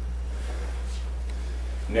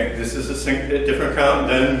 This is a different count,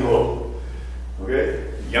 then go. Okay?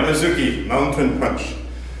 Yamazuki, mountain punch.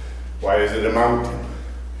 Why is it a mountain?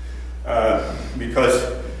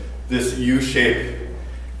 Because this U shape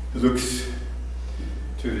looks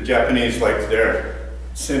to the Japanese like their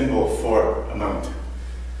symbol for a mountain,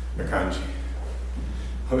 a kanji.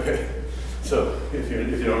 Okay? So if you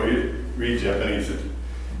don't read Japanese, you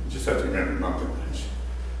just have to remember mountain punch.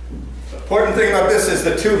 The important thing about this is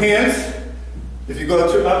the two hands. If you go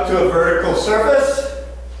up to a vertical surface,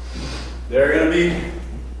 they're going to be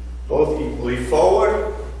both equally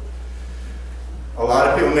forward. A lot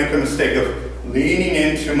of people make the mistake of leaning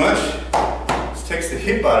in too much. This takes the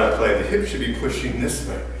hip out of play. The hip should be pushing this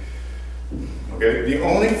way. Okay? The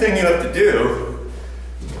only thing you have to do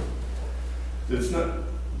is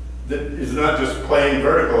not just playing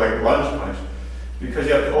vertical like lunge punch, because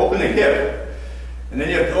you have to open the hip, and then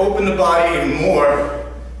you have to open the body even more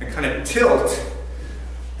and kind of tilt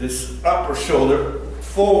this upper shoulder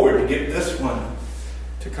forward to get this one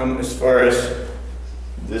to come as far as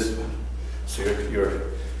this one. So you're a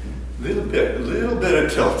little bit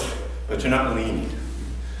of tilt, but you're not leaning.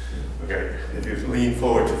 Okay, if you lean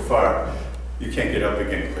forward too far, you can't get up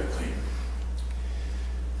again quickly.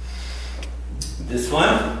 This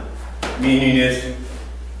one, meaning is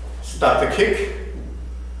stop the kick,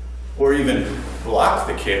 or even block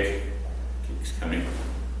the kick. Kick's coming,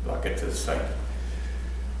 block it to the side.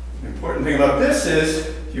 The important thing about this is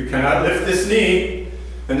you cannot lift this knee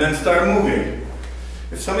and then start moving.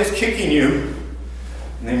 If somebody's kicking you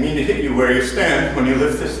and they mean to hit you where you stand, when you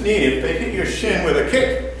lift this knee, if they hit your shin with a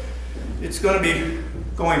kick, it's going to be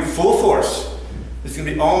going full force. It's going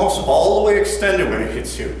to be almost all the way extended when it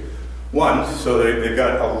hits you. One, so they've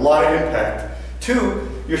got a lot of impact. Two,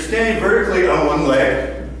 you're standing vertically on one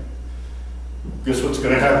leg. Guess what's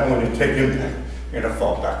going to happen when you take impact? You're going to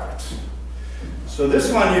fall backwards. So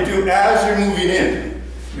this one you do as you're moving in.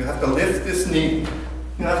 You have to lift this knee.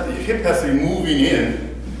 Your hip has to be moving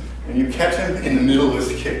in, and you catch him in the middle of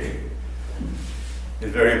this kick.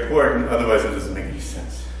 It's very important, otherwise it doesn't make any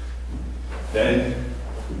sense. Then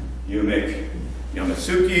you make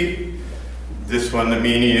Yamatsuki. This one, the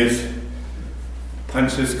meaning is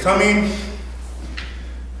punch is coming.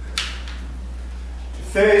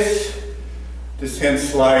 Face. This hand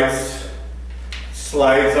slides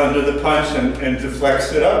under the punch and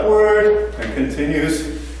deflects it upward and continues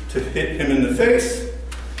to hit him in the face.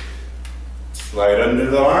 Slide under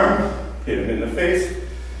the arm, hit him in the face.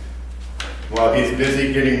 While he's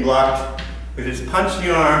busy getting blocked with his punching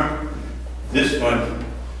arm, this one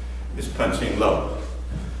is punching low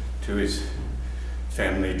to his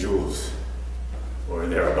family jewels or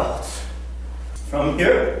thereabouts. From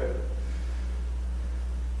here,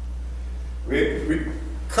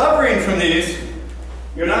 recovering from these,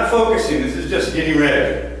 you're not focusing, this is just getting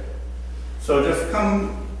ready. So just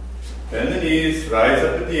come, bend the knees, rise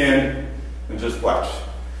up at the end, and just watch.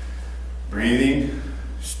 Breathing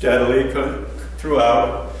steadily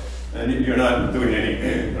throughout, and you're not doing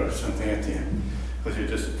any or something at the end, because you're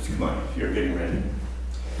just, come on, you're getting ready.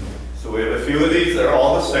 So we have a few of these, they're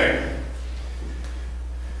all the same.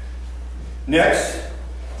 Next,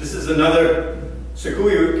 this is another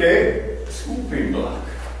Sekuyuke scooping block.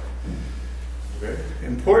 Okay.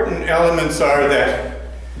 Important elements are that,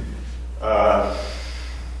 well,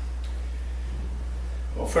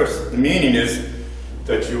 first, the meaning is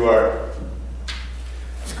that you are,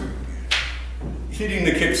 hitting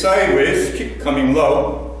the kick sideways, kick coming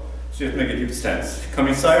low, so you have to make a deep stance.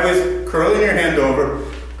 Coming sideways, curling your hand over,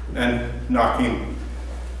 and knocking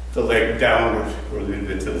the leg downward or a little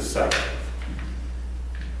bit to the side.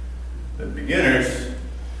 The beginners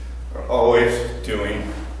are always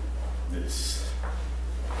doing this.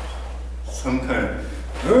 Some kind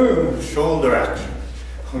of shoulder action.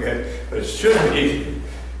 Okay, but it should be,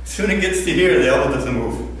 as soon as it gets to here, the elbow doesn't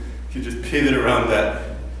move. You just pivot around that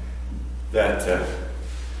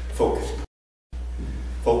focal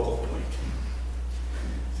point.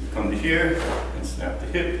 So you come to here and snap the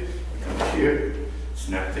hip. You come to here,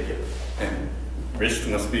 snap the hip. And wrist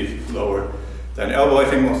must be lower than elbow. I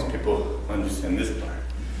think most people understand this part.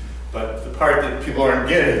 But the part that people aren't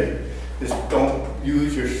getting is don't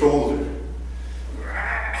use your shoulder.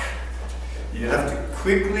 You have to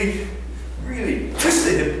quickly, really twist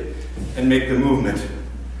the hip and make the movement.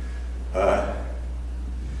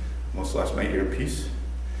 Almost lost my earpiece.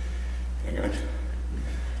 Hang on.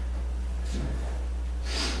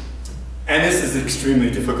 And this is extremely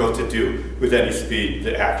difficult to do with any speed,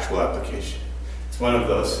 the actual application. It's one of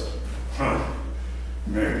those,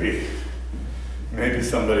 maybe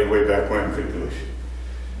somebody way back when could do it,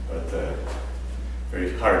 but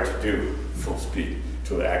very hard to do full speed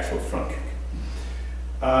to the actual front kick.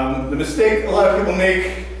 The mistake a lot of people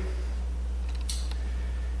make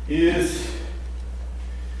is,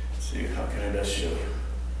 let's see, how can I best show you?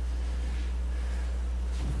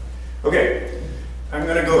 Okay, I'm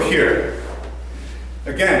going to go here.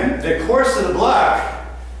 Again, the course of the block,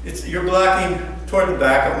 you're blocking toward the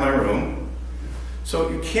back of my room, so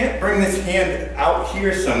you can't bring this hand out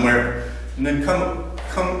here somewhere and then come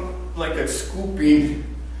like a scooping,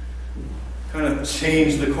 kind of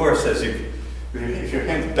change the course as you, if your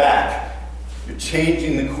hand's back, you're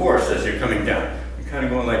changing the course as you're coming down. You're kind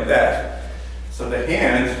of going like that. So the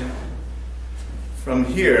hand from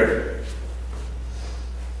here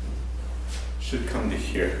should come to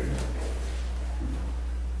here.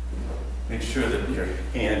 Make sure that your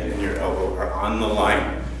hand and your elbow are on the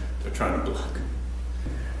line they're trying to block.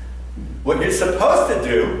 What you're supposed to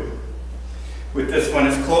do with this one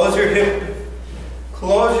is close your hip,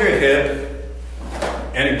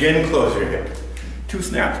 and again close your hip. 2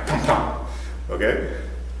 snaps, pum pum. Okay?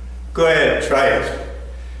 Go ahead, try it.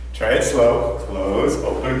 Try it slow. Close,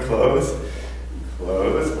 open, close.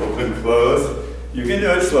 Close, open, close. You can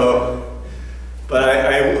do it slow. But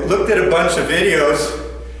I looked at a bunch of videos,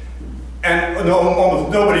 and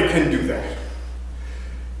almost nobody can do that.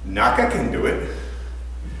 Naka can do it.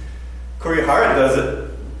 Kurihara does it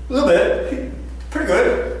a little bit. Pretty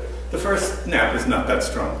good. The first snap is not that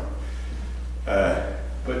strong.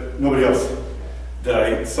 But nobody else that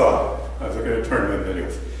I saw, I was looking at tournament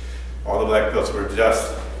videos, all the black belts were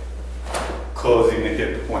just closing the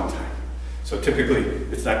hip one time. So typically,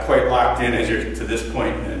 it's not quite locked in as you're to this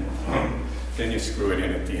point, and then you screw it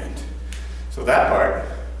in at the end. So that part,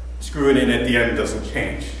 screw it in at the end doesn't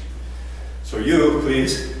change. So you,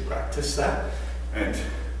 please, practice that. And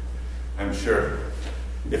I'm sure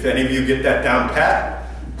if any of you get that down pat,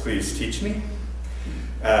 please teach me.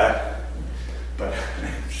 But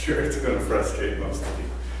I'm sure it's going to frustrate most of you.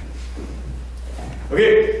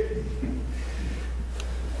 Okay.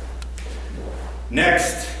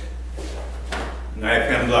 Next, knife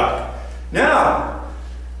hand block. Now,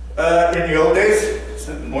 in the old days,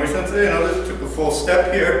 more sensei and others took a full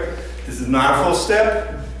step here. This is not a full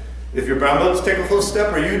step. If your brown belts take a full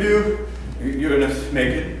step, or you do, you're going to make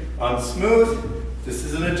it on smooth. This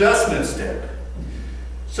is an adjustment step.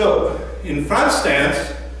 So, in front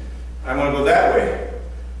stance, I want to go that way.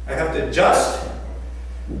 I have to adjust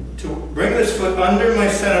to bring this foot under my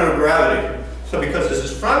center of gravity. So because this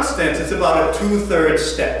is front stance, it's about a 2/3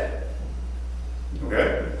 step.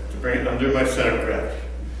 Okay? To bring it under my center of gravity.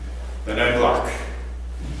 Then I block.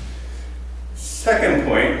 Second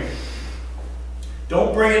point,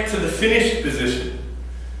 don't bring it to the finished position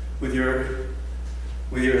with your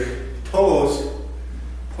toes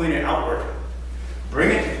pointed outward. Bring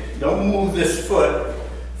it, don't move this foot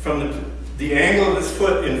from the angle of this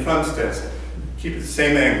foot in front stance. Keep it the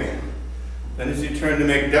same angle. Then as you turn to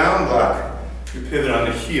make down block, you pivot on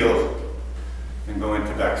the heel and go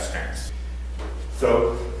into back stance.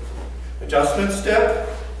 So, adjustment step,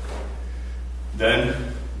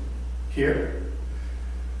 then here.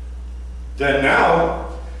 Then now,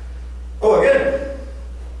 again,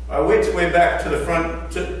 I weights way back to the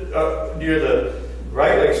front, near the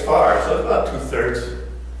right leg's far, so it's about 2/3.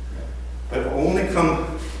 But only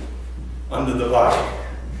come under the body.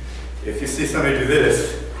 If you see somebody do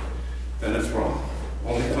this, then it's wrong.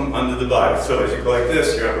 Only come under the body. So as you go like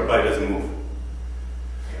this, your upper body doesn't move.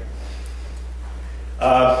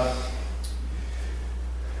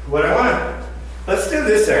 What I want to, let's do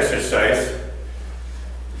this exercise.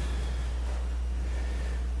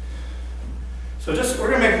 So we're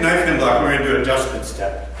going to make a knife hand block, we're going to do adjustment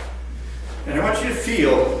step. And I want you to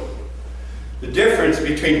feel the difference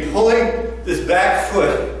between pulling this back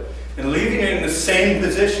foot and leaving it in the same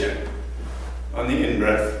position on the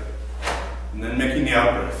in-breath, and then making the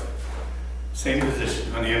out-breath. Same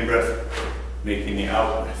position on the in-breath, making the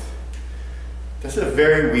out-breath. That's a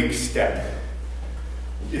very weak step.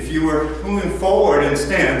 If you were moving forward in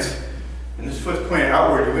stance, and this foot's pointing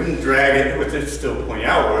outward, you wouldn't drag it with it still pointing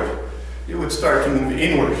outward. It would start to move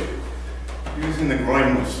inward, using the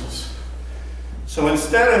groin muscles. So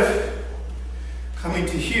instead of coming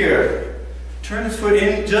to here, turn this foot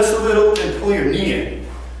in just a little and pull your knee in.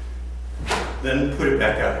 Then put it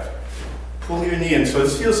back out. Pull your knee in so it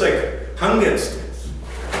feels like hanga stance.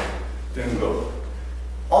 Then go.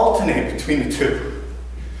 Alternate between the two.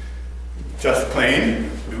 Just plain,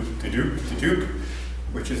 doop-de-doop-de-doop,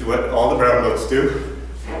 which is what all the brown belts do.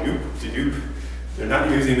 Doop-de-doop. They're not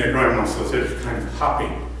using their groin muscles, they're just kind of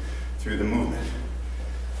hopping through the movement.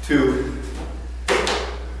 To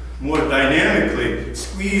more dynamically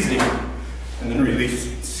squeezing and then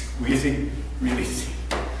releasing, squeezing, releasing.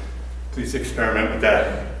 Please experiment with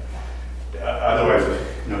that. Otherwise,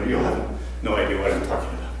 you'll have no idea what I'm talking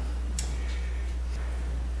about.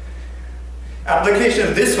 Application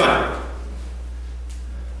of this one.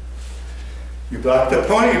 You block the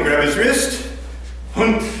opponent, you grab his wrist,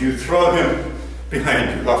 and you throw him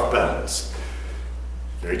behind you, off balance.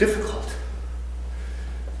 Very difficult.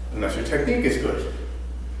 Unless your technique is good,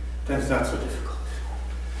 then it's not so difficult.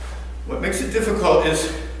 What makes it difficult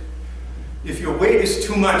is if your weight is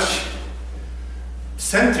too much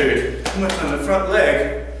centered, too much on the front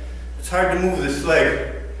leg, it's hard to move this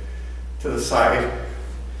leg to the side.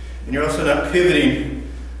 And you're also not pivoting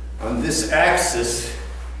on this axis,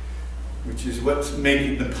 which is what's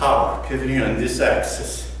making the power, pivoting on this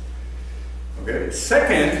axis. Okay.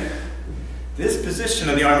 Second, this position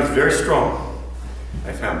of the arm is very strong.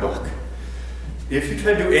 I found block. If you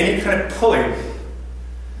try to do any kind of pulling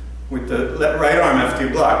with the right arm after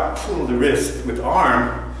you block, pull the wrist with the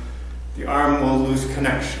arm will lose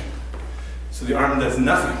connection. So the arm does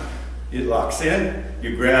nothing. It locks in,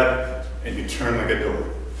 you grab, and you turn like a door.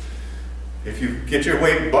 If you get your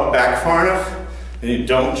weight back far enough, and you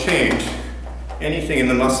don't change anything in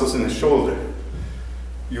the muscles in the shoulder,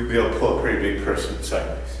 you'll be able to pull a pretty big person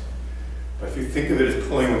sideways. But if you think of it as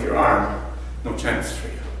pulling with your arm, no chance for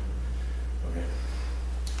you. Okay.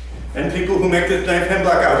 And people who make the knife hand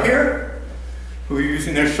block out here, who are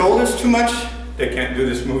using their shoulders too much, they can't do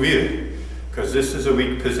this move either, because this is a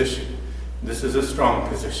weak position. This is a strong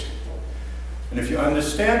position. And if you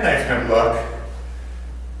understand knife hand block,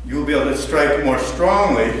 you'll be able to strike more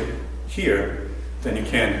strongly here than you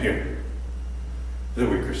can here. The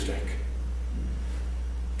weaker strike.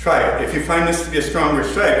 Try it. If you find this to be a stronger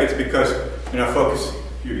strike, it's because you're not focusing.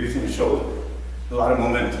 You're using your shoulder. A lot of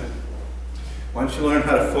momentum. Once you learn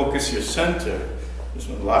how to focus your center, this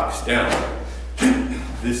one locks down.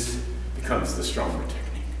 This becomes the stronger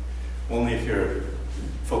technique. Only if your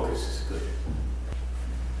focus is good.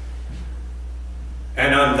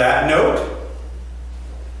 And on that note,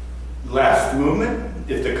 last movement,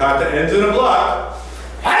 if the kata ends in a block,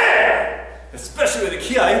 especially with a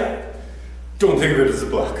kiai, don't think of it as a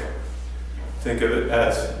block. Think of it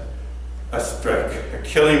as a strike, a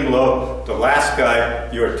killing blow. The last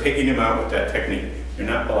guy, you are taking him out with that technique. You're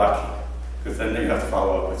not blocking, because then you have to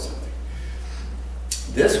follow up with something.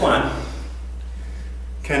 This one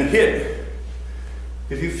can hit.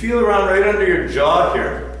 If you feel around right under your jaw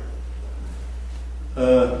here,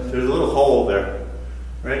 there's a little hole there,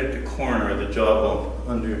 right at the corner of the jawbone,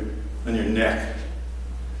 on your neck.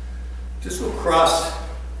 This will cross,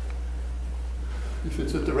 if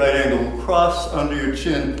it's at the right angle, will cross under your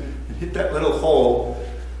chin and hit that little hole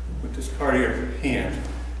with this part of your hand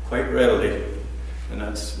quite readily. And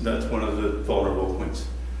that's one of the vulnerable points.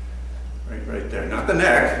 Right there. Not the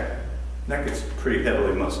neck. Neck is pretty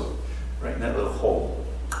heavily muscled. Right in that little hole.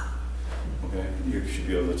 Okay, you should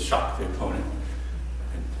be able to shock the opponent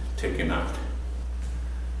and take him out.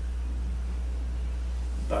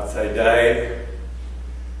 Bassai Dai.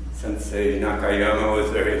 Sensei Nakayama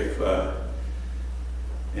was very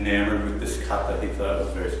enamored with this kata. He thought it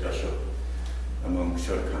was very special among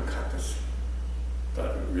Shotokan katas.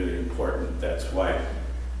 Thought it really important. That's why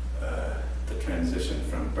the transition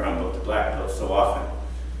from brown belt to black belt, so often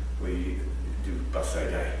we do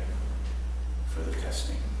Bassai Dai for the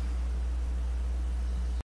testing.